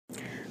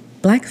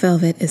Black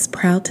Velvet is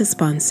proud to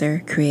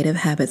sponsor Creative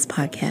Habits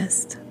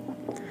Podcast.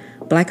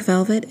 Black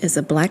Velvet is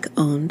a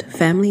Black-owned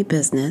family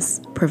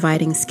business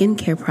providing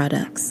skincare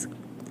products.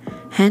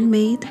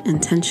 Handmade,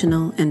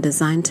 intentional, and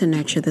designed to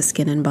nurture the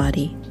skin and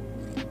body.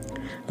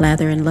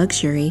 Lather in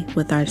luxury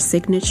with our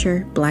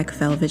signature Black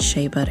Velvet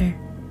Shea Butter.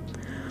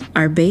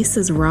 Our base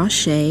is raw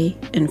shea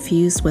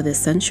infused with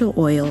essential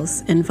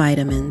oils and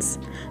vitamins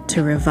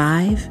to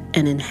revive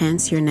and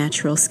enhance your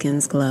natural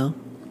skin's glow.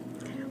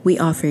 We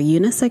offer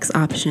unisex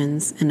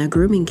options and a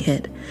grooming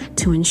kit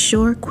to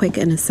ensure quick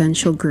and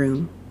essential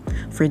groom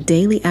for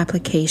daily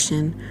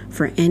application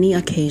for any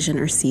occasion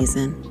or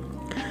season.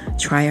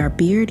 Try our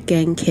Beard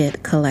Gang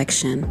Kit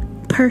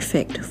collection,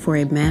 perfect for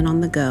a man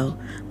on the go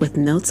with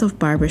notes of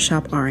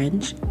barbershop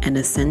orange and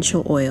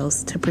essential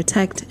oils to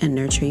protect and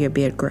nurture your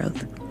beard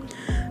growth.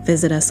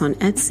 Visit us on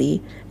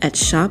Etsy at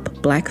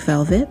Shop Black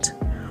Velvet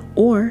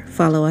or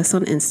follow us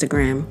on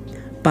Instagram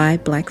by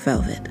Black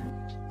Velvet.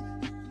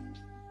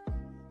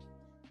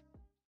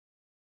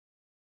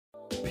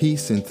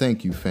 Peace and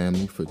thank you,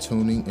 family, for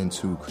tuning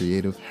into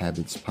Creative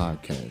Habits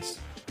Podcast.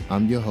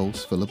 I'm your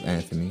host, Philip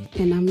Anthony.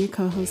 And I'm your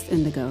co-host,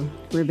 Indigo.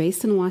 We're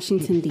based in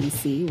Washington,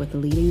 D.C. with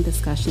leading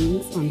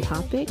discussions on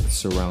topics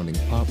surrounding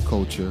pop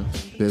culture,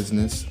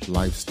 business,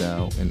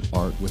 lifestyle, and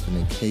art with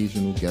an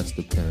occasional guest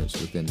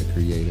appearance within the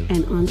creative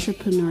and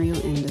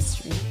entrepreneurial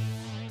industry.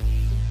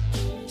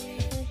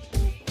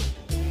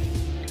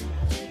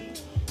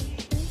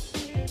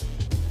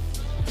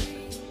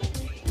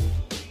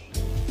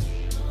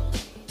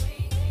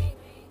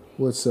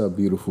 What's up,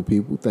 beautiful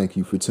people? Thank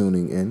you for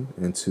tuning in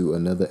into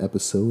another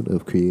episode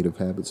of Creative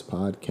Habits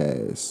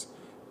Podcast.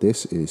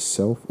 This is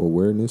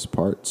Self-Awareness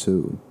Part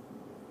 2.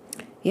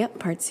 Yep,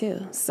 Part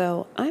 2.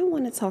 So I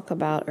want to talk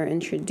about or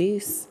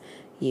introduce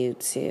you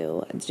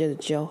to the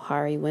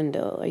Johari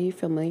window. Are you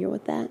familiar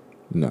with that?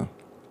 No.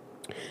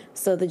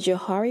 So the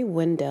Johari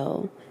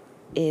window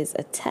is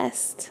a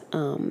test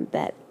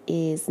that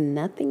is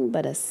nothing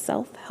but a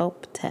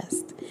self-help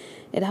test.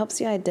 It helps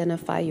you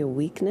identify your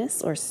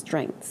weakness or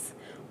strengths.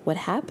 What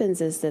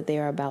happens is that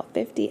there are about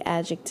 50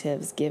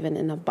 adjectives given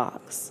in a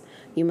box.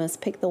 You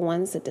must pick the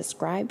ones that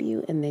describe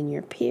you, and then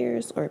your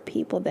peers or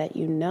people that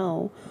you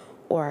know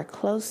or are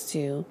close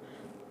to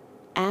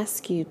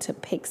ask you to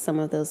pick some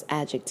of those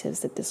adjectives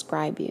that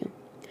describe you.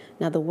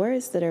 Now, the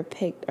words that are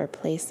picked are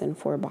placed in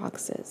 4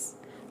 boxes.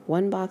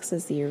 One box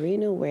is the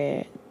area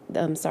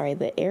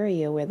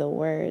where the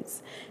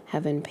words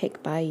have been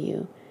picked by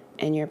you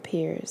and your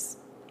peers.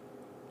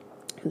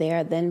 They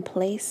are then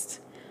placed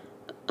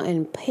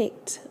and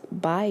picked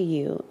by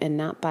you and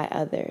not by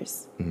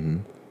others.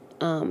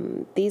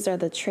 Mm-hmm. These are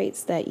the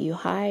traits that you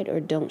hide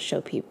or don't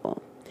show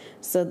people.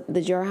 So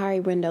the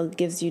Johari window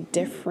gives you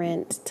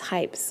different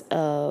types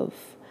of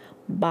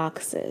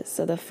boxes.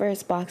 So the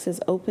first box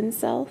is open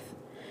self.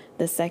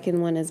 The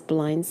second one is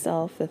blind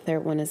self. The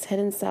third one is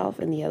hidden self.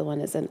 And the other one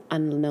is an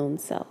unknown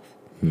self.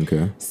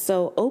 Okay.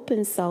 So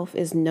open self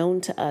is known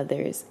to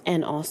others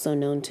and also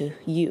known to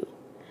you.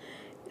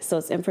 So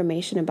it's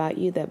information about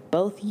you that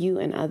both you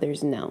and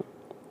others know.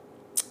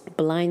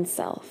 Blind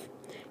self,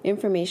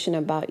 information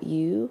about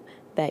you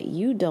that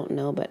you don't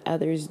know but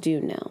others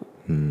do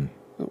know.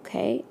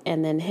 Okay?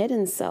 And then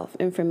hidden self,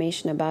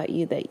 information about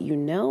you that you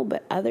know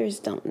but others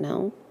don't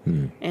know.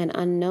 And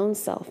unknown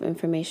self,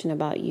 information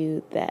about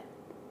you that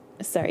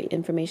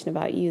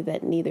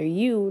neither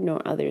you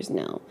nor others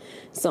know.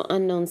 So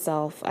unknown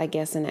self, I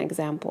guess an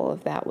example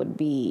of that would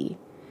be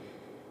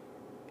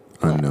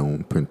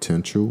unknown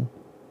potential.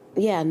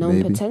 Yeah, known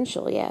maybe.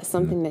 potential. Yeah,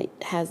 something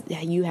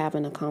that you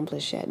haven't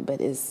accomplished yet, but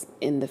is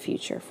in the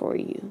future for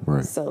you.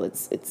 Right. So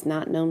it's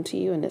not known to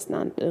you, and it's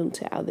not known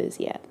to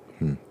others yet.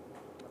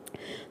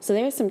 So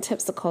there are some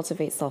tips to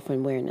cultivate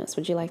self-awareness.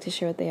 Would you like to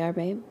share what they are,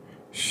 babe?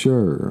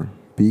 Sure.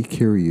 Be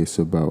curious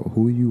about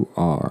who you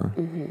are.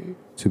 Mm-hmm.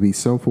 To be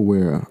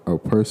self-aware, a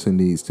person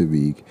needs to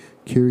be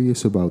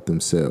curious about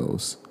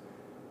themselves,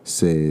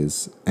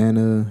 says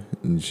Anna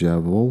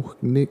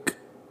Javolnik,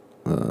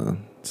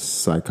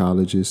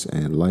 psychologist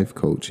and life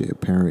coach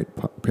at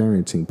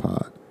Parenting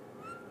Pod.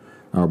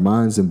 Our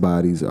minds and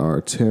bodies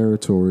are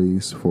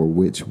territories for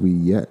which we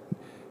yet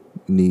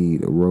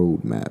need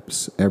road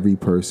maps. Every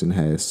person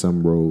has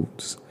some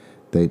roads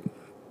they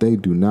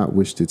do not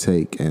wish to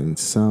take, and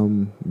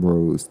some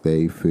roads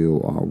they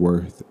feel are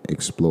worth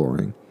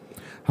exploring.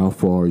 How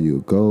far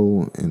you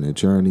go in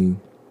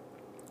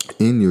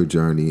your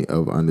journey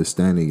of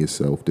understanding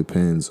yourself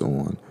depends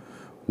on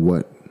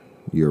what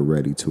you're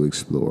ready to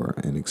explore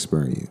and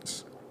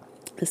experience.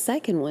 The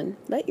second one,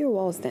 let your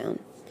walls down.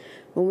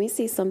 When we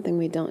see something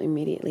we don't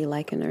immediately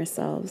like in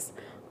ourselves,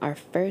 our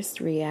first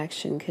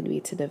reaction could be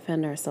to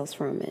defend ourselves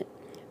from it,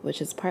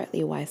 which is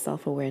partly why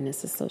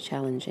self-awareness is so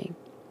challenging.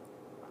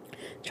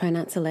 Try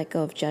not to let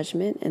go of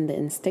judgment and the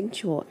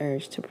instinctual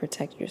urge to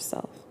protect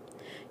yourself.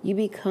 You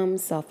become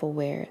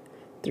self-aware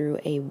through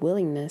a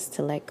willingness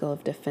to let go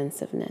of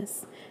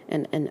defensiveness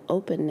and an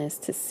openness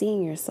to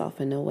seeing yourself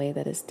in a way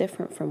that is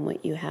different from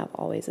what you have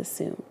always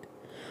assumed.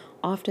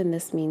 Often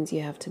this means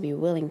you have to be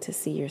willing to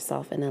see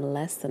yourself in a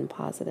less than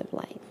positive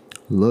light.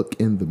 Look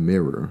in the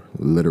mirror,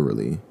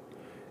 literally.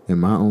 In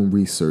my own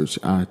research,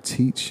 I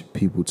teach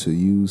people to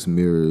use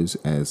mirrors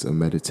as a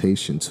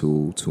meditation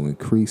tool to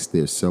increase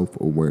their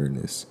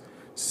self-awareness.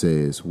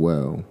 Says,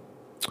 well,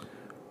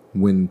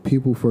 when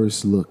people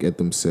first look at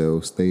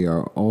themselves, they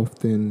are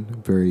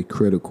often very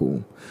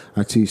critical.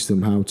 I teach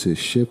them how to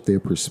shift their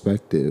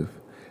perspective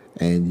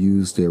and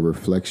use their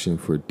reflection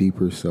for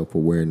deeper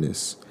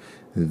self-awareness.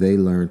 They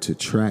learn to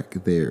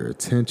track their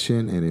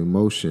attention and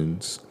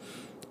emotions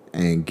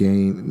and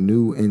gain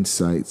new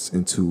insights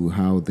into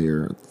how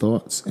their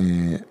thoughts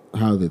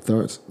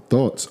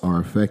are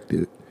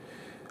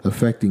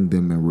affecting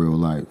them in real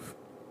life,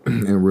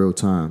 in real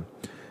time.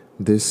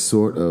 This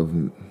sort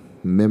of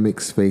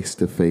mimics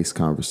face-to-face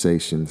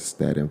conversations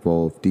that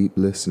involve deep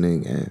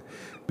listening and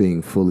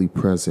being fully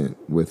present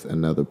with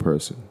another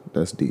person.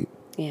 That's deep.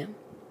 Yeah.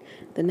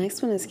 The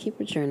next one is keep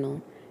a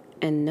journal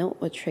and note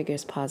what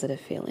triggers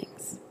positive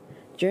feelings.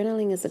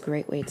 Journaling is a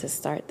great way to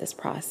start this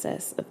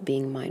process of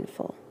being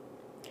mindful.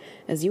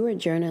 As you are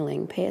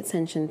journaling, pay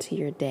attention to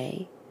your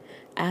day.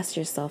 Ask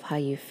yourself how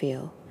you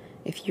feel.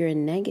 If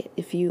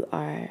you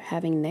are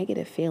having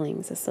negative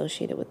feelings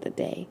associated with the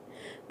day,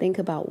 think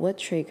about what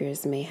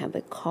triggers may have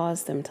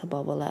caused them to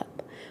bubble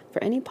up.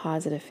 For any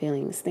positive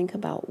feelings, think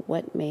about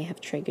what may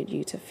have triggered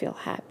you to feel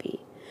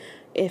happy.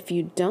 If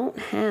you don't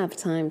have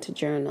time to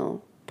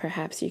journal,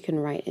 perhaps you can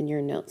write in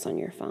your notes on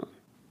your phone.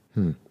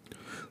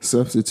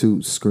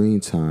 Substitute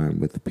screen time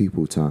with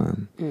people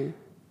time.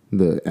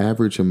 The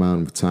average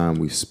amount of time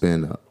we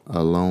spend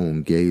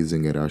alone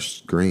gazing at our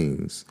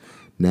screens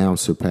now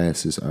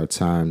surpasses our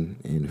time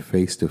in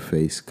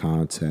face-to-face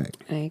contact.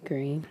 I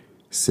agree.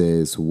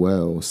 Says,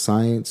 well,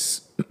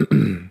 science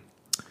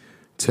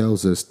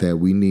tells us that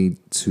we need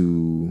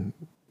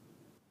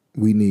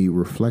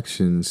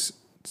reflections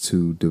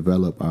to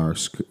develop our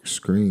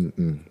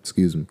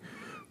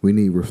We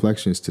need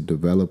reflections to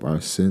develop our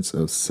sense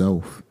of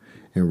self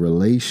in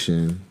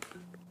relation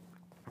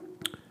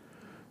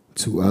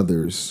to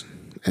others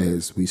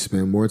as we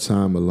spend more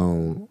time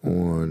alone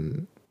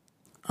on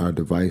our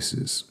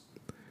devices.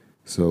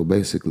 So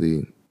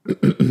basically,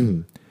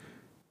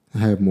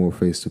 have more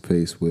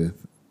face-to-face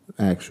with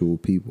actual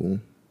people.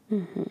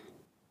 Mm-hmm.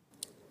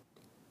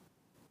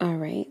 All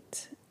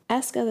right.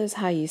 Ask others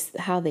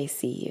how they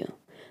see you.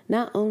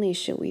 Not only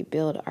should we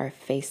build our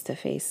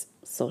face-to-face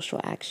social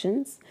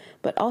actions,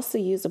 but also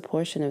use a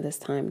portion of this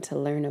time to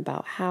learn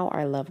about how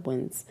our loved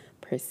ones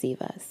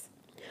perceive us.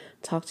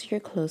 Talk to your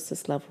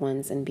closest loved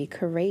ones and be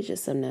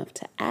courageous enough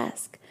to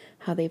ask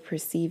how they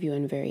perceive you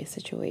in various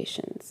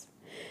situations.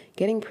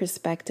 Getting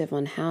perspective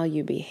on how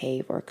you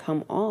behave or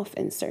come off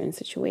in certain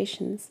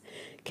situations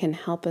can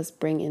help us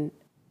bring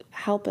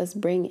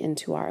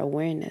into our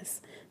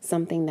awareness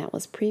something that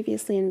was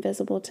previously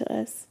invisible to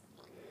us.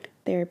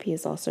 Therapy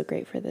is also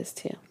great for this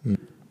too.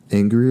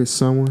 Angry at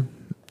someone?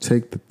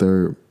 Take the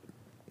third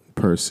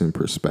person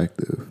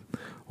perspective.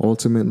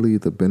 Ultimately,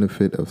 the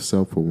benefit of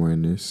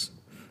self-awareness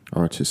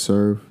are to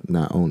serve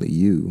not only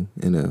you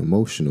in an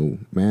emotional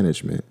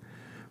management,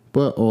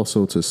 but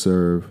also to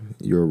serve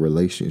your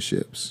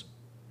relationships.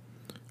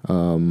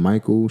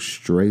 Michael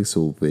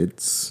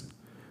Strazelwitz,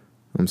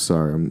 I'm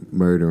sorry, I'm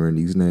murdering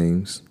these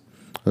names,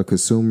 a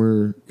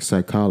consumer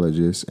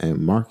psychologist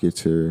and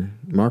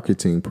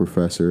marketing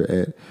professor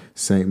at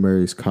St.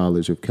 Mary's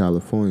College of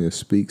California,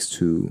 speaks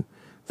to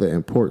the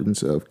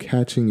importance of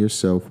catching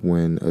yourself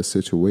when a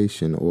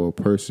situation or a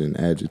person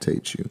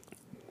agitates you.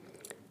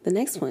 The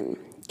next one,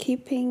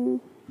 keeping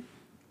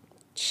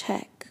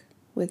check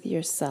with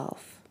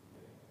yourself.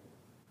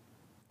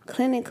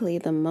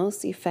 Clinically, the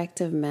most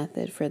effective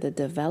method for the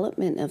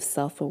development of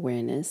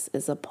self-awareness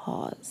is a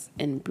pause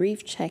and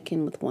brief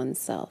check-in with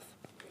oneself.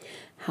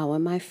 How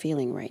am I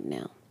feeling right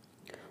now?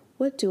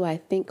 What do I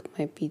think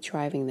might be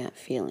driving that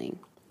feeling?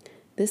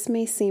 This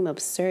may seem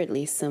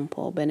absurdly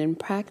simple, but in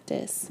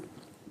practice,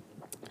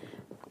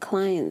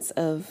 clients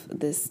of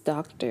this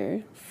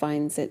doctor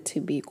finds it to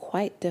be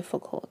quite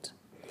difficult.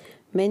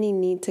 Many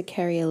need to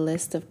carry a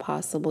list of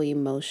possible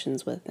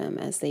emotions with them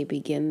as they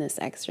begin this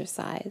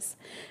exercise,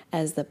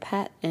 as the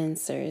pat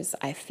answers,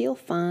 I feel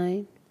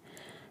fine,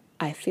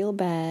 I feel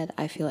bad,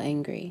 I feel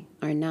angry,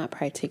 are not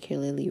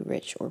particularly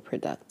rich or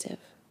productive.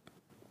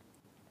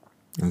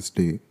 That's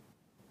deep.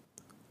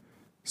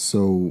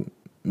 So,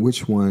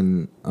 which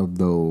one of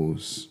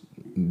those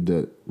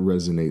that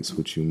resonates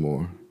with you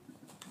more?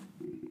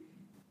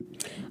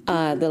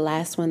 The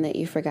last one that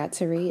you forgot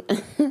to read,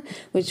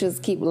 which was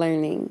keep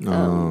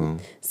learning.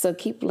 So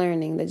keep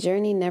learning. The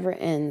journey never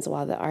ends.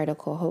 While the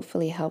article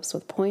hopefully helps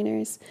with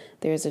pointers,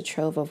 there's a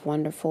trove of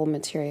wonderful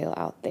material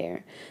out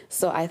there.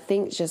 So I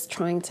think just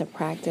trying to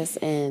practice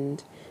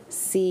and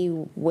see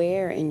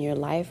where in your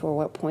life or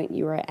what point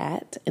you are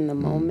at in the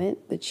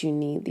moment that you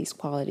need these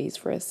qualities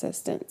for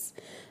assistance.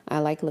 I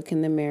like looking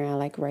in the mirror. I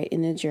like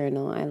writing in a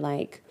journal. I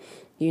like,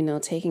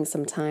 taking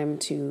some time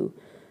to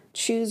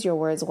choose your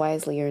words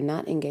wisely or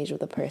not engage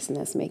with a person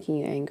that's making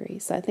you angry.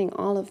 So I think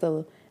all of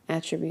the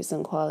attributes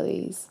and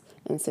qualities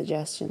and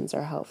suggestions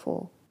are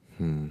helpful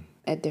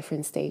at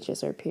different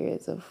stages or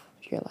periods of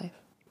your life.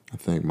 I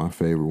think my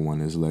favorite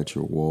one is let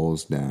your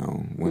walls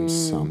down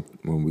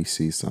when we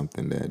see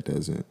something that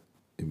doesn't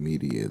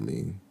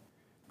immediately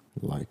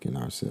like in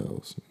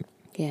ourselves.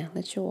 Yeah,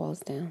 let your walls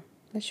down.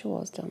 Let your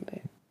walls down,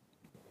 babe.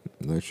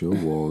 Let your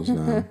walls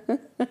down.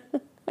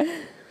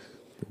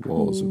 The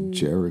walls of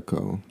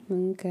Jericho.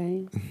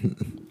 Okay.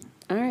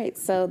 All right,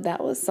 so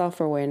that was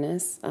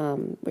self-awareness.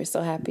 We're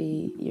so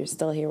happy you're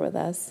still here with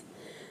us,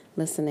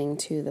 listening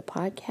to the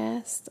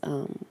podcast.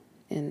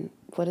 And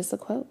what is the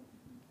quote?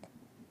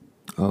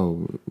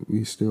 Oh,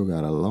 we still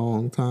got a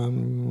long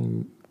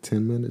time.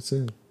 10 minutes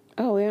in.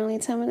 Oh, we're only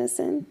 10 minutes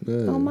in?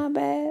 Yeah. Oh, my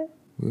bad.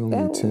 We're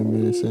only 10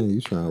 minutes in.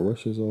 You trying to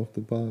rush us off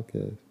the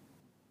podcast.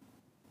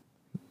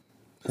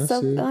 Let's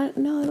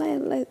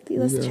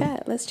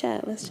chat. Let's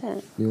chat.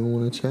 You don't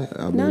want to chat?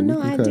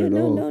 No, I do.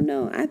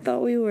 No. I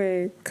thought we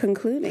were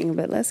concluding,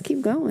 but let's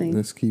keep going.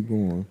 Let's keep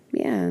going.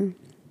 Yeah.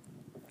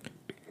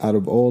 Out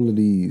of all of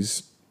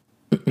these,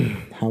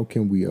 how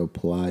can we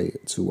apply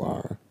it to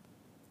our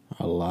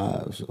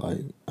lives?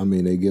 Like, I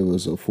mean, they give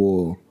us a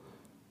full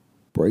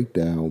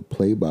breakdown,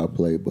 play by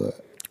play,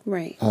 but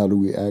right. How do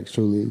we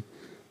actually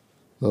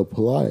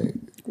apply it?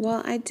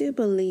 Well, I do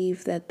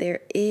believe that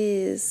there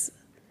is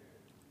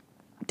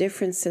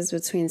differences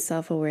between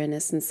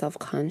self-awareness and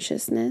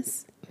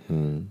self-consciousness.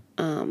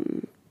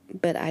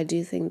 But I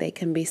do think they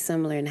can be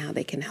similar in how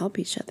they can help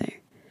each other.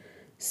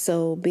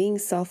 So being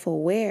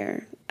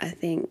self-aware, I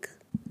think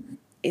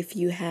if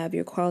you have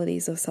your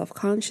qualities of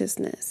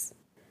self-consciousness,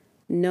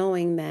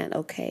 knowing that,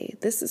 okay,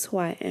 this is who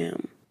I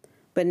am.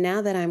 But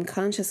now that I'm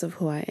conscious of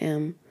who I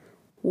am,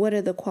 what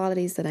are the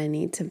qualities that I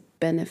need to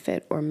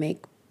benefit or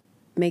make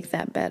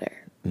that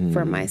better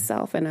for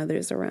myself and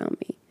others around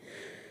me?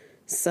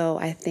 So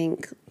I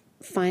think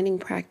finding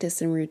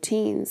practice and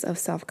routines of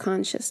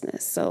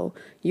self-consciousness. So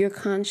you're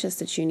conscious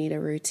that you need a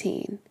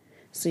routine.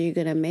 So you're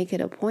going to make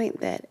it a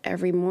point that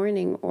every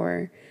morning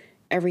or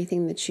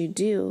everything that you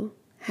do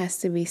has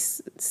to be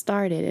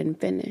started and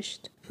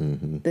finished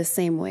the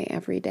same way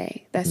every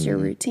day. That's your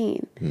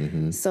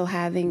routine. So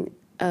having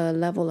a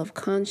level of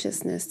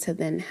consciousness to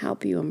then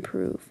help you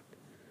improve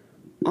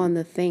on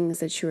the things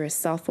that you are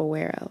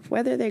self-aware of,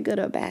 whether they're good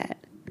or bad.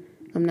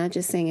 I'm not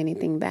just saying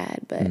anything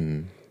bad, but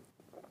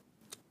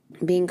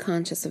being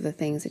conscious of the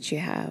things that you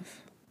have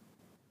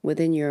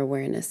within your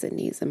awareness that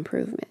needs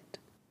improvement.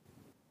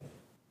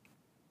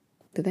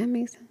 Did that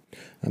make sense?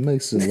 That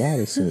makes a lot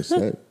of sense.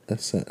 That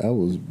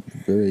was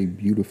very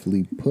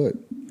beautifully put.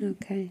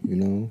 Okay. You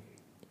know,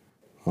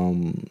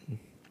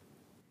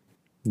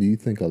 do you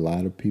think a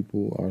lot of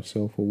people are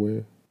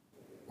self-aware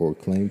or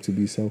claim to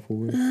be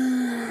self-aware?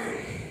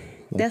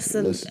 That's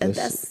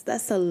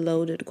a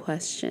loaded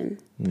question.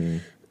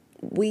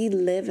 We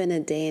live in a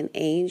day and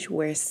age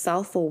where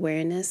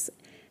self-awareness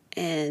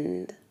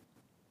and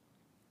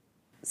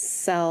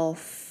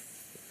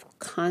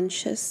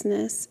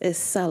self-consciousness is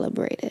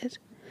celebrated.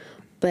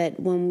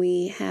 But when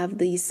we have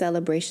these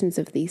celebrations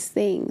of these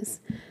things,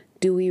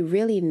 do we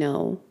really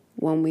know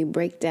when we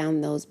break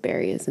down those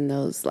barriers and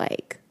those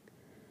like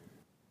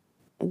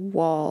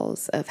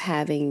walls of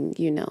having,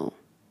 you know,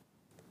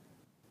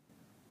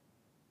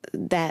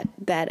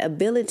 that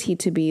ability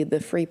to be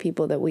the free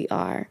people that we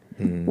are?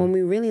 When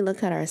we really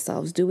look at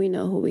ourselves, do we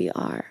know who we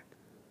are?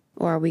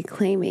 Or are we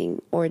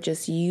claiming or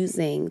just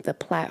using the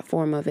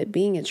platform of it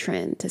being a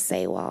trend to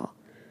say, well,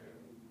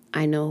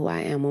 I know who I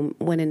am,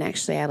 when in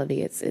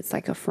actuality it's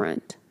like a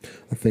front?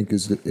 I think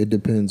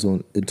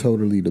it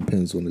totally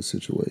depends on the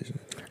situation.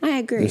 I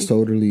agree. It's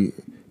totally,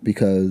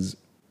 because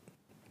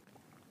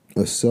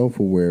a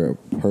self-aware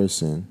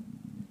person,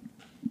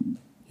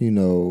 you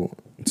know,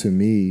 to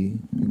me,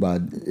 by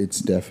its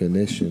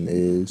definition,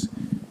 is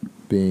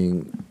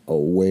being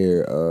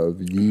aware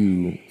of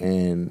you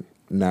and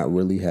not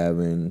really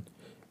having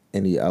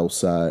any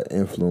outside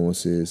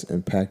influences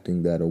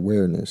impacting that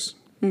awareness.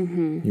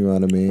 You know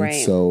what I mean?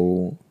 Right.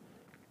 So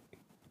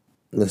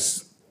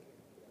let's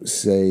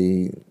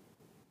say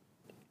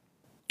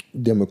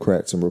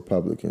Democrats and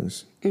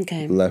Republicans,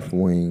 Okay. left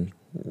wing,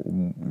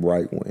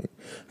 right wing.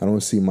 I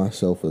don't see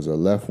myself as a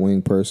left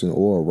wing person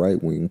or a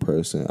right wing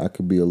person. I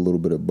could be a little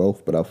bit of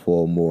both, but I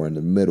fall more in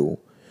the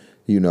middle,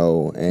 you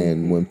know.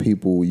 And when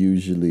people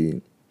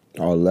usually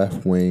are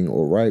left wing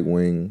or right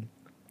wing,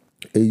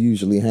 they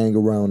usually hang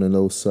around in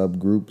those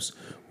subgroups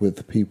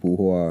with people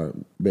who are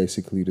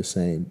basically the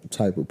same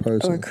type of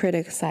person. Or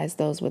criticize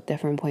those with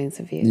different points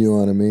of view. You know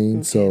what I mean?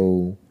 Okay.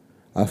 So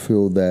I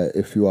feel that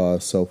if you are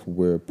a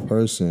self-aware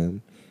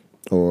person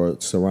or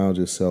surround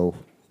yourself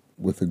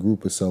with a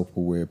group of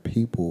self-aware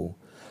people,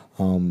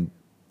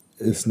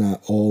 it's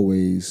not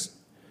always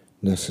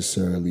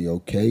necessarily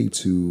okay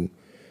to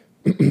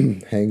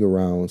hang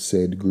around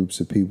said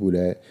groups of people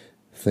that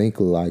think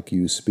like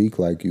you, speak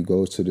like you,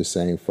 go to the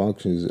same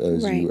functions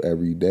as Right. you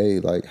every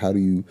day. Like, how do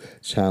you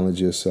challenge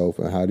yourself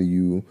and how do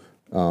you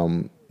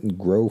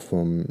grow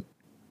from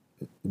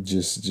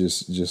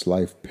just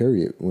life,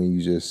 period, when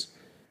you just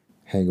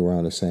hang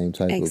around the same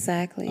type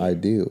Exactly. of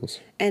ideals.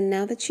 And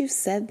now that you've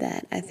said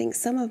that, I think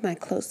some of my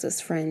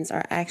closest friends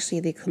are actually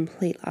the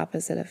complete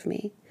opposite of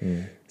me.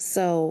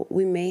 So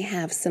we may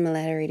have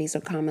similarities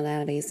or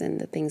commonalities in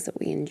the things that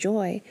we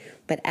enjoy,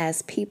 but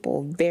as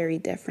people, very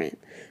different.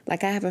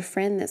 Like I have a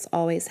friend that's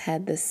always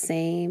had the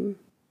same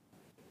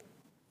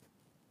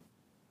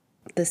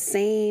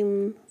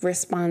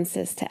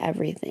responses to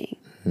everything.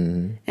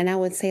 And I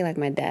would say like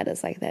my dad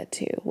is like that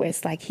too, where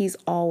it's like he's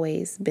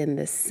always been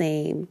the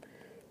same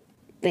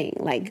thing.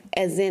 Like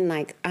as in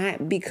like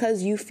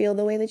because you feel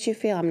the way that you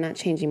feel, I'm not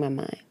changing my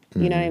mind.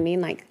 You know what I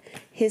mean? Like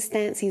his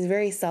stance, he's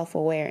very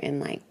self-aware in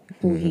like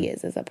who he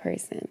is as a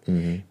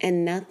person.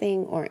 And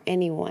nothing or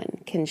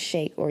anyone can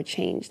shake or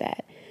change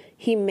that.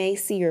 He may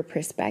see your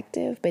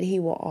perspective, but he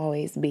will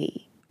always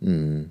be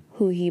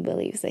who he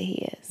believes that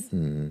he is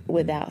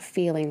without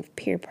feeling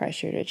peer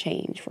pressure to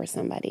change for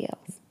somebody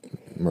else.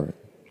 Right.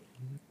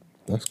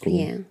 That's cool.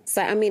 Yeah.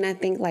 So, I mean, I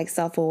think like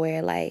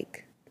self-aware,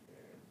 like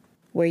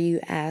where you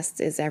asked,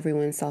 is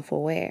everyone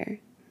self-aware?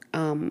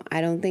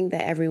 I don't think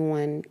that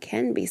everyone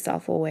can be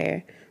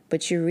self-aware,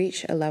 but you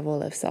reach a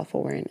level of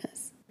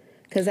self-awareness.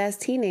 Because as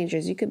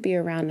teenagers, you could be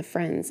around the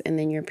friends and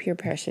then you're peer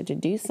pressure to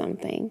do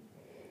something.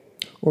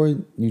 Or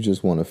you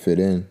just want to fit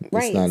in.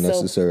 Right, It's not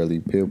necessarily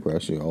peer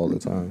pressure all the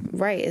time.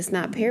 Right. It's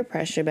not peer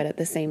pressure, but at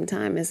the same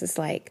time, it's just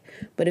like,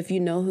 but if you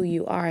know who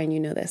you are and you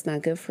know that's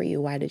not good for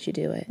you, why did you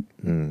do it?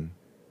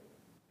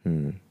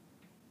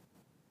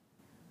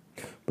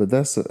 But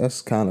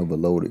that's kind of a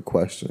loaded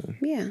question.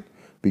 Yeah.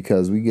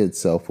 Because we get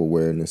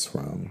self-awareness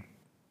from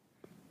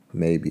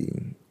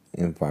maybe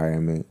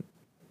environment,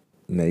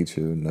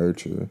 nature,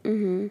 nurture,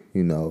 you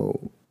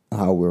know,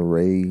 how we're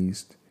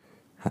raised,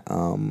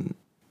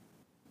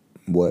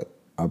 what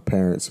our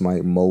parents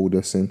might mold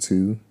us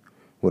into,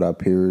 what our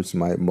peers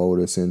might mold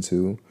us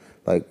into.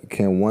 Like,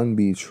 can one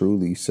be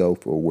truly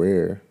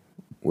self-aware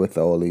with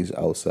all these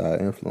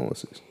outside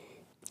influences?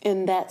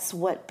 And that's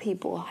what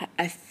people,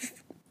 I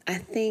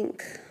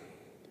think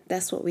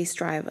that's what we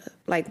strive at.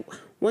 Like,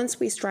 once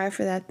we strive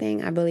for that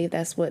thing, I believe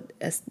that's what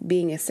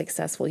being a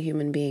successful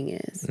human being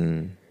is.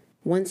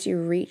 Once you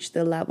reach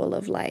the level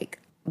of like,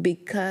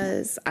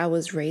 because I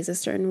was raised a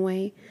certain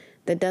way,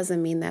 that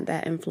doesn't mean that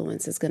that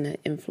influence is going to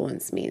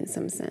influence me in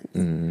some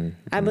sense.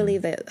 I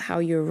believe that how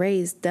you're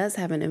raised does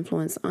have an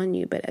influence on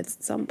you, but at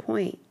some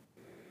point,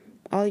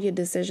 all your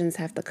decisions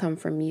have to come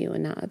from you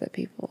and not other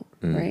people,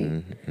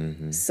 right?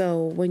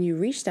 So when you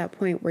reach that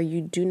point where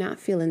you do not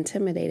feel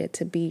intimidated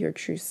to be your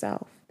true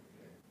self,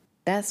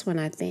 that's when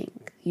I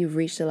think you've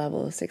reached a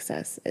level of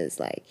success, is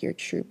like your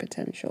true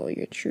potential,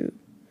 your true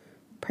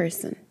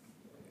person.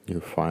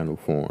 Your final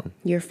form.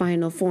 Your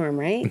final form,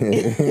 right?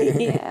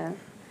 Yeah.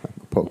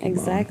 Pokemon.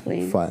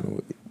 Exactly.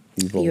 Final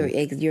evolve.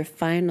 Your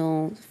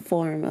final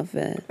form of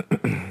it.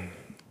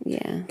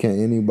 Yeah.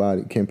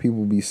 Can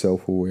people be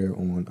self-aware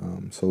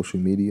on social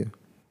media?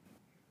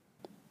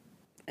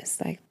 It's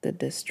like the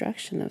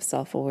destruction of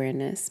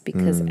self-awareness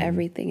because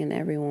everything and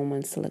everyone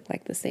wants to look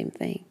like the same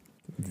thing.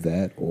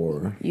 That,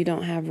 or you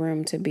don't have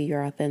room to be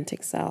your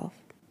authentic self.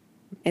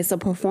 It's a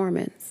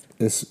performance.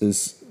 It's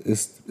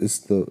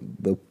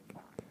the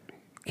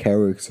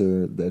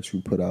character that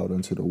you put out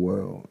into the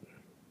world.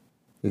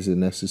 Is it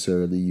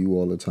necessarily you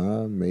all the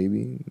time?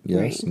 Maybe.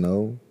 Yes, right.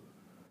 No.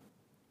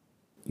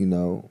 You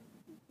know,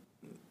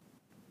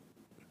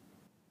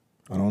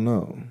 I don't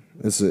know.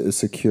 It's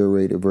a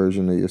curated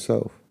version of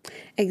yourself.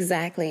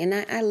 Exactly. And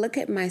I look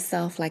at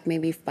myself like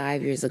maybe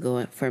 5 years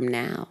ago from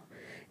now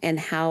and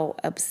how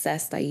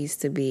obsessed I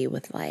used to be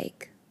with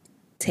like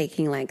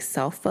taking like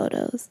self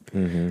photos.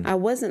 I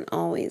wasn't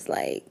always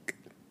like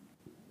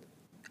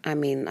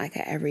an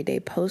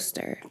everyday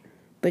poster,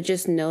 but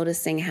just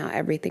noticing how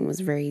everything was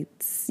very,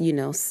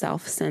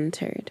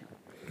 self-centered.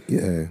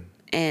 Yeah.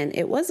 And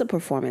it was a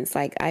performance.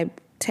 Like I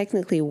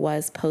technically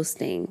was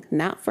posting,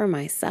 not for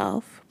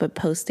myself, but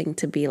posting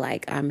to be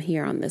like, I'm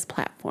here on this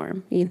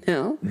platform,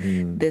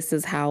 This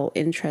is how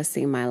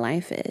interesting my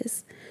life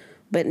is.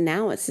 But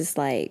now it's just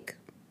like,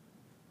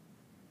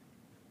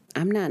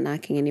 I'm not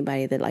knocking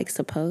anybody that likes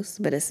to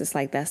post, but it's just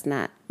like, that's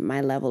not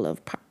my level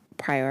of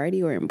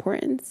priority or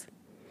importance.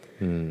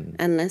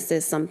 Unless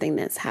there's something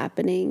that's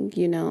happening,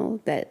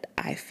 that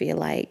I feel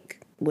like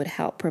would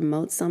help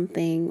promote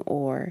something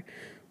or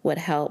would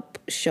help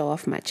show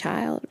off my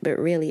child. But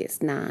really,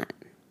 it's not.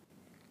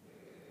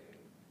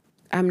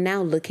 I'm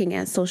now looking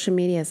at social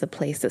media as a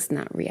place that's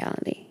not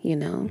reality,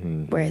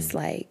 where it's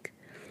like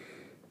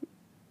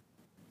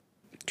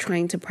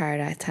trying to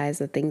prioritize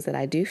the things that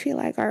I do feel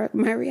like are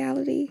my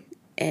reality.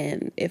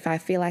 And if I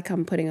feel like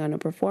I'm putting on a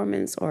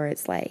performance or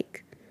it's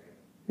like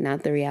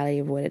not the reality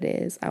of what it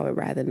is, I would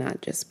rather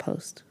not just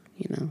post,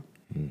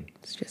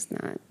 It's just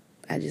not,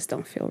 I just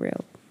don't feel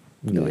real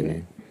doing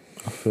it.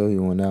 I feel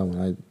you on that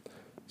one. I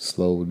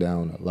slowed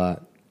down a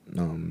lot,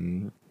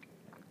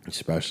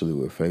 especially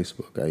with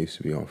Facebook. I used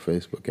to be on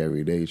Facebook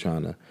every day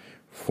trying to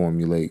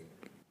formulate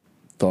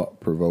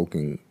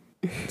thought-provoking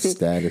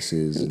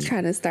statuses. And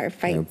trying to start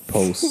fights. And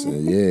posts.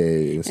 And,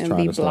 it's and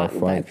trying be to start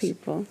blocked by fights.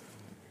 people.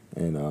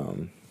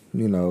 And,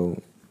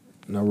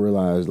 And I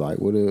realized, like,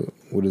 what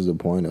is the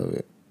point of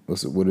it?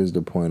 What is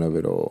the point of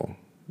it all?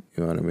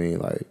 You know what I mean?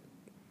 Like,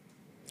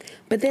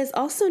 but there's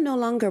also no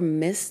longer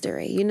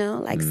mystery, you know?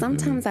 Like,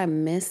 sometimes I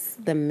miss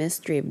the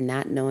mystery of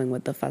not knowing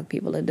what the fuck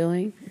people are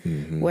doing.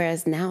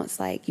 Whereas now it's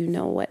like, you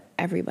know what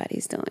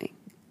everybody's doing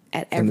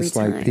at every time. And it's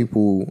like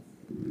people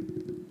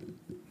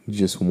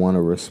just want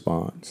a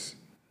response.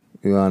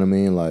 You know what I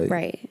mean? Like,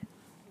 right.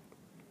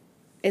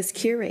 It's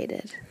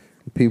curated.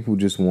 People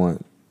just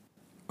want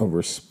a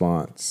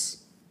response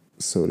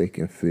so they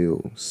can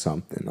feel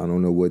something. I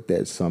don't know what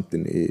that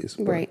something is.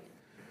 But Right.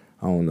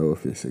 I don't know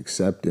if it's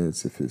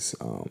acceptance, if it's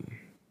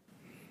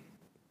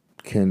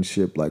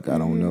kinship. Like, I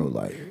don't know.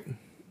 Like,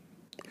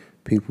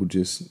 people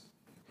just,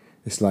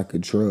 it's like a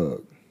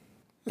drug.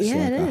 It's Yeah,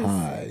 like it a is.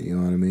 high. You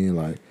know what I mean?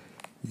 Like,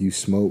 you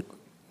smoke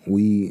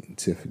weed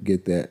to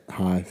get that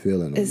high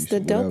feeling. It's the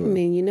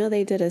dopamine. You know,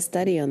 they did a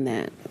study on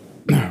that.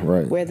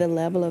 Right. Where the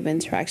level of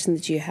interaction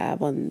that you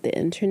have on the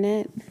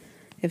internet,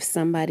 if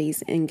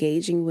somebody's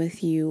engaging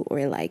with you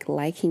or like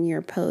liking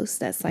your post,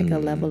 that's like a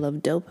level of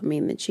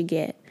dopamine that you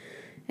get.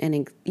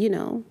 And, you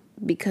know,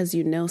 because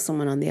you know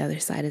someone on the other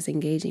side is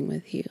engaging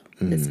with you,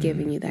 it's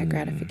giving you that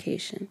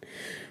gratification.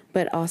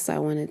 But also I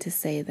wanted to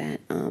say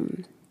that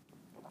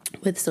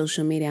with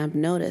social media, I've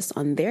noticed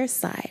on their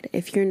side,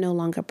 if you're no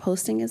longer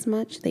posting as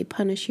much, they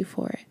punish you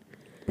for it.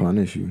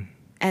 Punish you.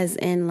 As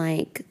in,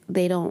 like,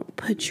 they don't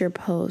put your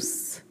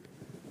posts,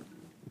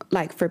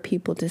 like, for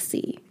people to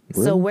see.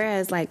 Really? So,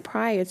 whereas, like,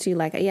 prior to,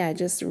 like, yeah, I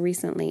just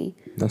recently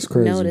That's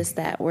crazy. noticed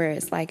that, where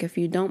it's, like, if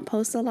you don't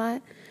post a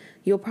lot,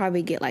 you'll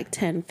probably get, like,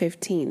 10,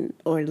 15,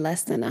 or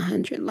less than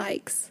 100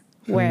 likes.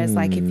 Whereas,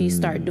 like, if you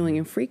start doing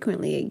it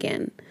frequently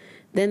again,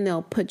 then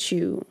they'll put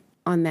you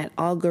on that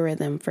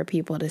algorithm for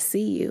people to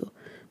see you.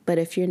 But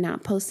if you're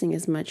not posting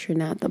as much, you're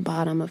not at the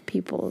bottom of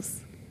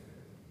people's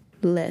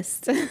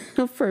list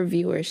for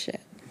viewership.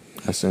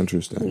 That's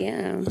interesting.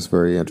 Yeah. That's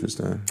very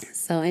interesting.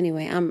 So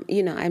anyway,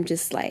 I'm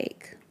just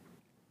like,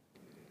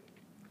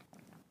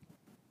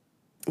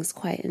 it's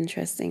quite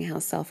interesting how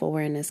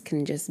self-awareness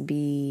can just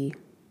be.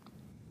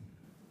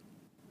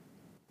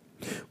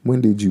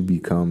 When did you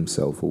become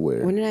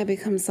self-aware? When did I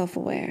become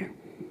self-aware?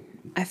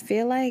 I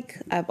feel like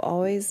I've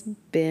always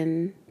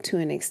been, to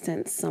an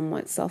extent,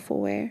 somewhat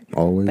self-aware.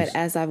 Always? But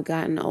as I've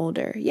gotten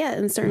older, yeah,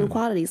 in certain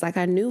qualities, like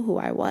I knew who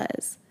I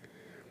was.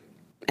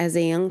 As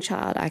a young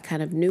child, I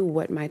kind of knew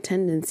what my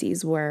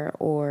tendencies were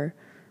or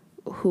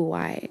who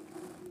I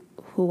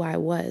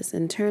was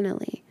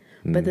internally.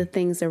 But the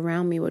things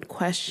around me would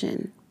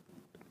question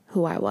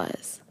who I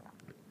was.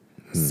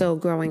 So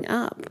growing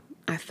up,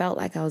 I felt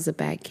like I was a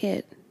bad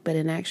kid. But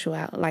in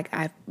actuality,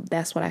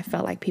 that's what I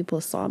felt like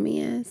people saw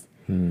me as.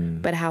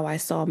 But how I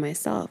saw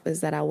myself is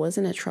that I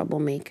wasn't a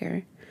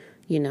troublemaker.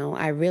 You know,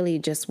 I really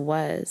just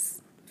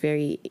was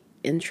very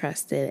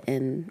interested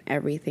in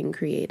everything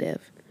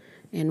creative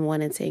and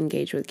wanted to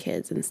engage with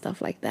kids and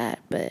stuff like that.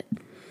 But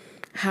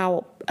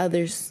how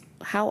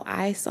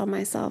I saw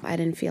myself, I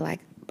didn't feel like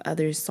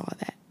others saw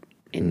that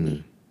in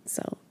me.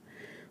 So,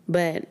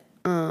 but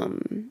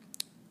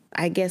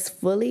I guess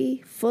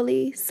fully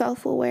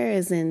self-aware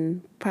is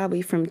in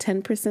probably from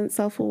 10%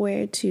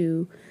 self-aware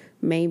to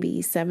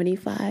maybe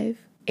 75,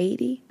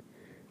 80,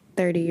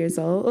 30 years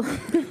old.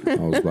 I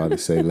was about to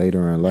say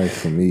later in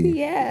life for me.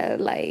 Yeah,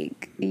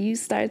 like you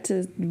start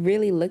to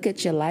really look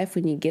at your life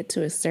when you get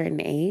to a certain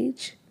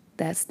age.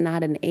 That's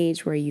not an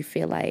age where you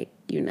feel like,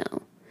 you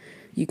know,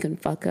 you can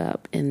fuck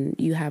up and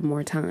you have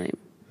more time.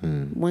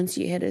 Once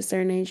you hit a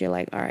certain age, you're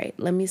like, all right,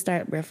 let me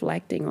start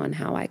reflecting on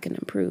how I can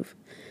improve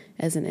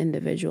as an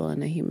individual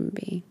and a human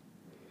being.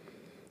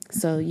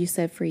 So you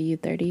said for you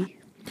 30?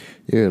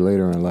 Yeah,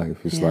 later in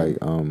life. It's like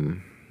I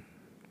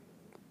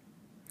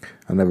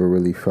never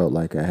really felt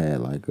like I had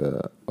like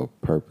a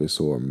purpose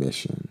or a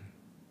mission.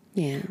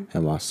 Yeah.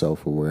 And my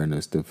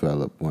self-awareness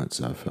developed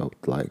once I felt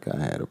like I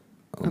had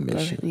a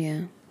mission.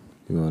 Yeah.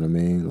 You know what I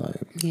mean?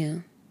 Like, Yeah.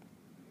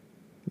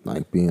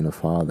 like being a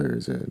father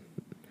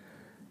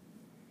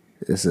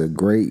it's a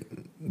great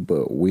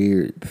but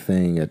weird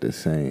thing at the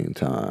same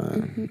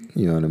time.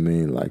 You know what I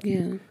mean? Like,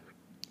 Yeah.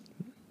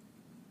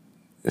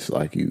 it's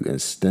like you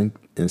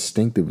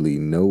instinctively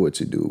know what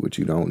to do, but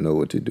you don't know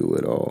what to do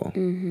at all.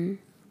 You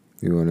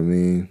know what I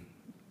mean?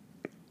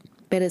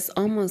 But it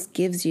almost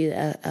gives you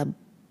a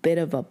bit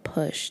of a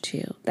push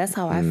too. That's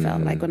how I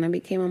felt. Like when I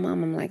became a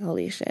mom, I'm like,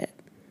 holy shit.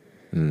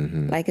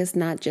 Like it's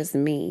not just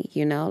me,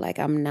 you know? Like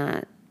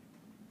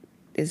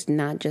it's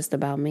not just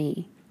about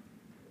me.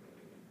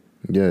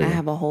 Yeah. I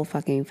have a whole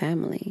fucking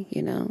family,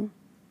 you know?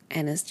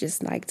 And it's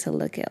just like to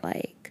look at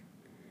like,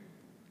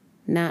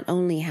 not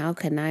only how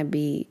can I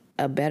be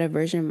a better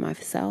version of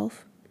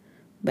myself,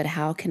 but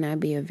how can I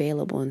be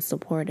available and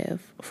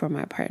supportive for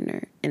my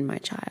partner and my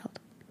child?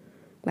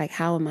 Like,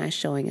 how am I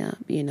showing up,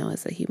 you know,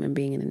 as a human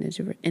being and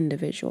an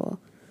individual?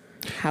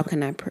 How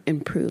can I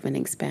improve and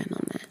expand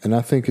on that? And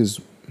I think it's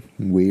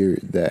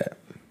weird that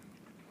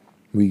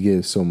we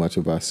give so much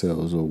of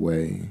ourselves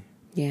away.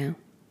 Yeah.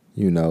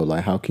 You know,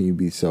 like how can you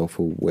be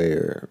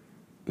self-aware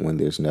when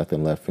there's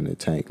nothing left in the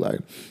tank?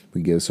 Like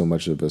we give so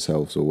much of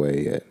ourselves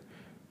away at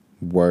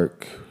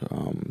work,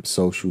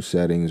 social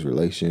settings,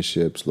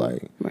 relationships.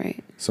 Like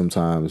Right.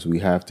 sometimes we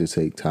have to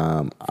take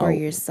time For out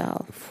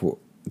yourself.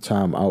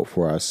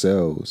 for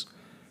ourselves,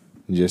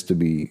 just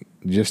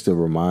to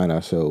remind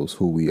ourselves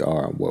who we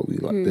are and what we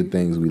like, the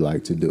things we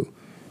like to do.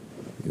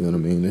 You know what I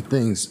mean? The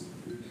things,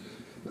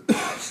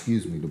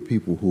 excuse me, the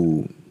people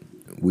who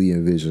we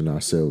envision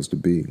ourselves to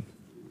be.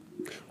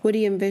 What do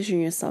you envision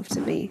yourself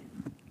to be?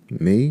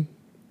 Me?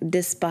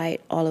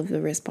 Despite all of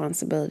the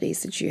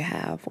responsibilities that you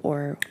have,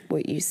 or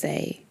what you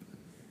say.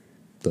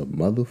 The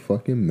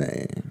motherfucking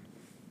man.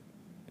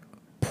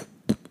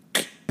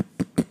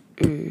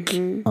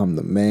 I'm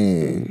the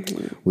man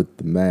with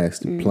the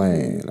master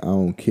plan. I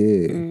don't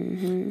care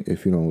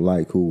if you don't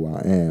like who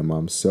I am.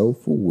 I'm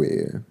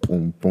self-aware.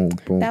 Boom, boom,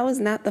 boom. That was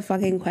not the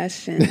fucking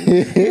question.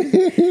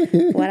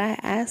 What I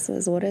asked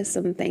was, what are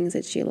some things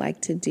that you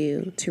like to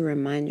do to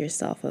remind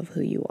yourself of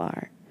who you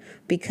are?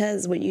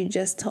 Because what you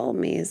just told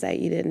me is that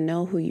you didn't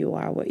know who you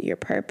are, what your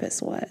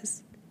purpose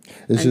was.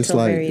 It's just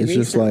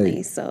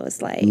like So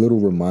it's like little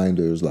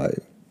reminders, like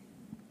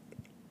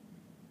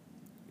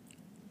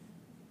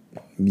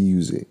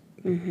music.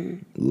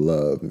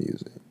 Love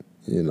music.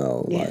 You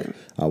know, like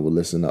I would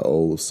listen to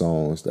old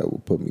songs that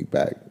would put me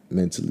back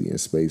mentally in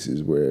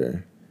spaces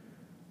where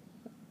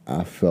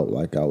I felt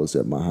like I was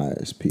at my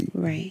highest peak.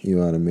 Right. You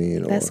know what I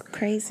mean? That's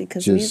crazy,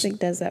 because music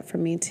does that for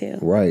me too.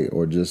 Right.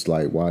 Or just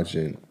like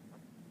watching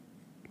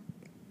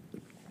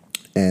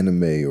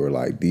anime or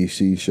like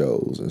DC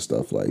shows and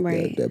stuff like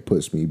that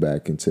puts me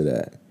back into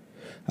that.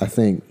 I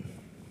think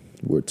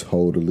we're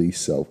totally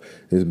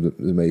it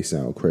may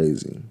sound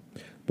crazy,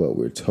 but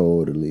we're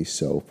totally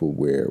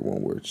self-aware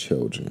when we're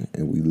children,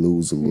 and we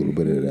lose a little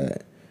bit of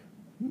that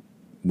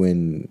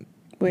when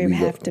we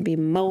have to be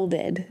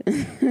molded.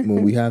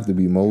 When we have to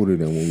be molded,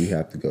 and when we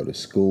have to go to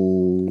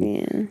school,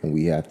 and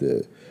we have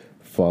to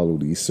follow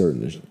these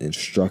certain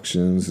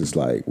instructions. It's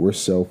like we're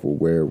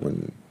self-aware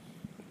when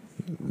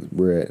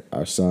we're at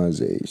our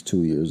son's age,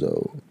 2 years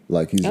old.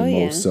 Like he's the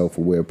most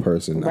self-aware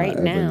person I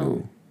ever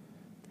knew.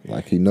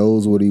 Like he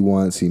knows what he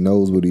wants, he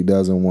knows what he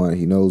doesn't want,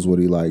 he knows what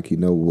he like, he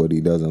knows what he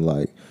doesn't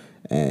like,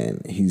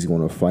 and he's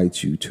gonna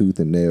fight you tooth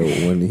and nail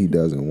when he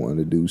doesn't want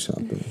to do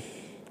something.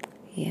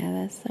 Yeah,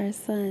 that's our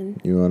son.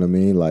 You know what I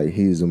mean? Like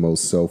he's the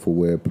most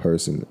self-aware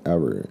person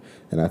ever,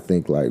 and I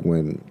think like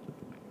when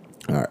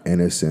our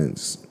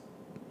innocence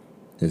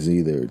is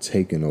either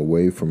taken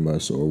away from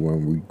us, or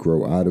when we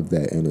grow out of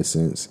that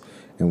innocence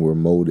and we're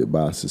molded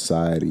by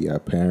society, our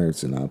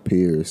parents and our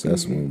peers,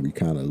 that's when we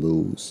kind of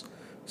lose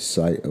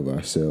sight of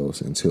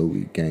ourselves until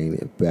we gain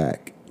it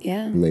back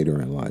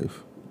later in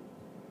life.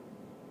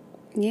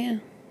 Yeah,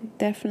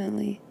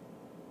 definitely.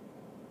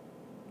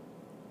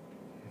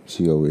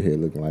 She over here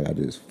looking like I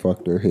just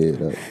fucked her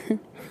head up.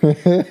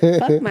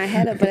 Fuck my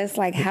head up, but it's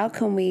like, how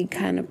can we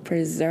kind of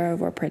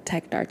preserve or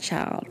protect our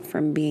child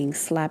from being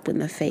slapped in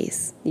the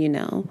face, you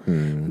know,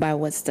 by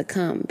what's to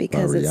come?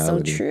 Because it's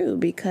so true.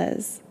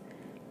 Because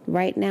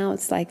right now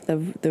it's like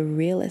the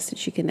realest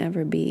that you can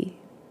ever be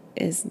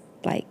is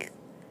like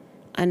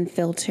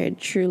unfiltered,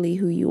 truly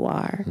who you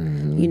are,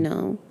 you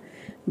know.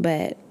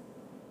 But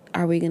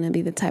are we going to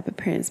be the type of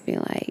parents being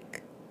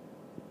like,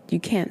 you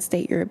can't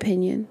state your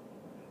opinion,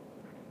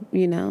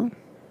 you know?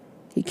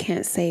 You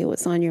can't say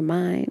what's on your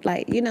mind.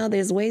 Like, you know,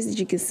 there's ways that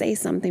you can say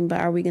something,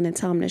 but are we going to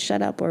tell him to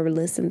shut up or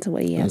listen to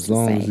what he has to say? As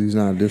long as he's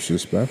not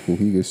disrespectful,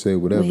 he can say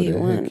whatever the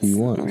heck he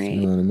wants. Right.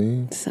 You know what I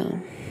mean? So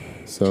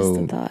just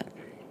a thought.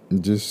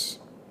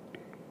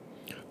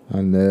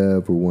 I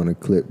never want to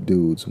clip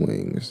dude's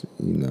wings,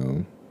 you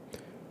know.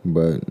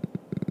 But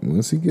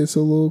once he gets a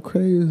little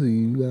crazy,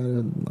 you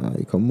gotta,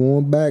 like, come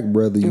on back,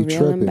 brother. You reel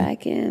tripping. Him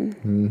back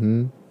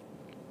in.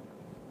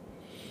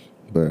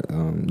 But,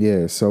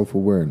 yeah,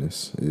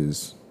 self-awareness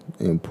is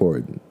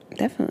important.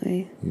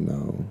 Definitely. You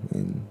know,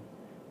 and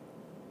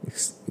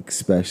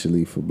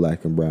especially for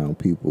black and brown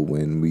people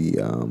when we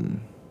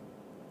don't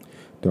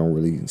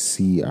really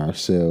see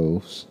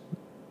ourselves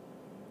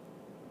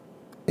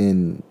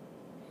in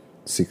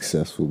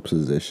successful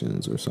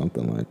positions or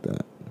something like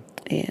that.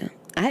 Yeah.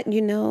 I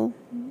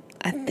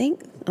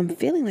think I'm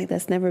feeling like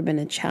that's never been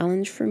a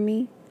challenge for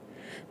me.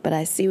 But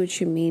I see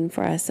what you mean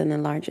for us in a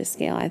larger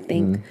scale. I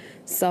think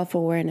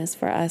self-awareness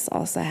for us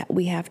also,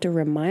 we have to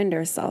remind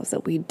ourselves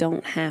that we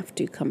don't have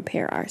to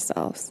compare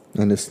ourselves.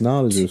 And it's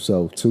knowledge of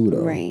self too,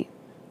 though. Right.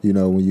 You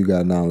know, when you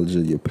got knowledge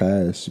of your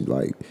past,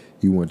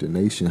 you went to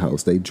Nation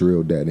House, they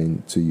drilled that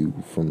into you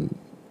from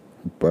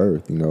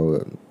birth, you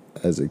know,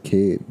 as a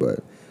kid.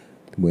 But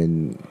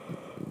when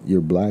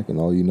you're black and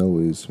all you know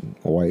is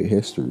white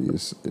history,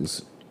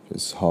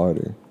 it's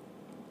harder.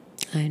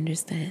 I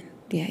understand.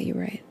 Yeah, you're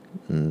right.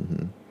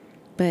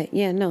 But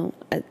yeah, no,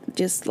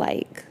 just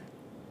like,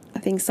 I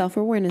think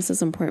self-awareness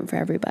is important for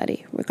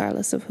everybody,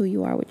 regardless of who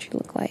you are, what you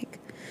look like,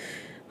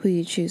 who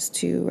you choose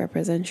to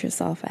represent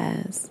yourself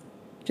as.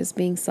 Just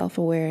being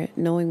self-aware,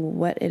 knowing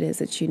what it is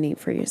that you need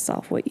for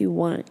yourself, what you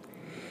want,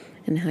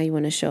 and how you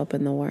want to show up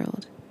in the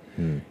world.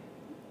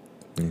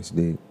 That's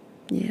deep.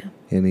 Yeah.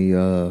 Any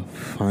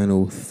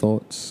final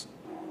thoughts?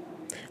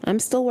 I'm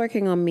still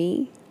working on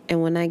me.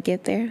 And when I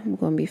get there, I'm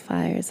going to be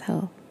fire as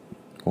hell.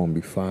 Gonna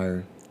be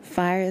fire.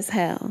 Fire as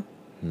hell.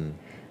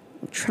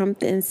 Trump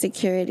the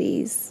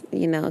insecurities,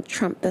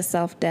 Trump the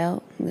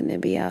self-doubt. I'm going to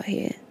be out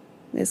here.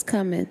 It's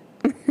coming.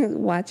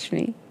 Watch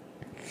me.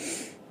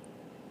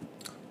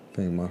 I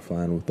think my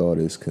final thought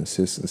is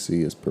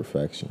consistency is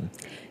perfection.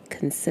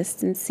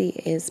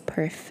 Consistency is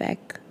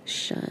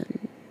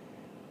perfection.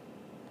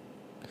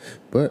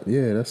 But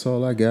yeah, that's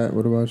all I got.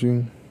 What about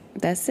you?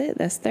 That's it.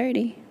 That's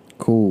 30.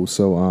 Cool.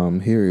 So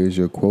here is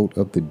your quote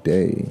of the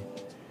day.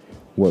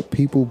 What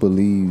you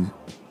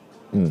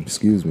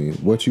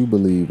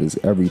believe is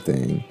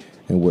everything,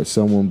 and what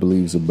someone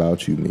believes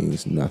about you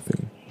means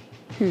nothing.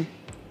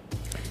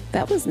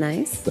 That was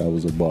nice. That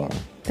was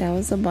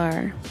a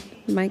bar.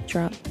 Mic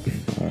drop.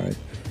 All right.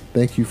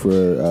 Thank you for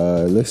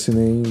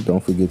listening.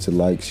 Don't forget to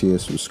like, share,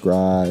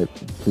 subscribe.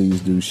 Please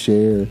do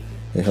share.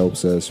 It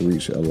helps us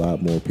reach a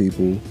lot more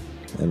people.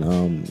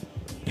 And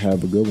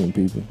have a good one,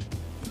 people.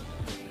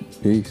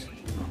 Peace.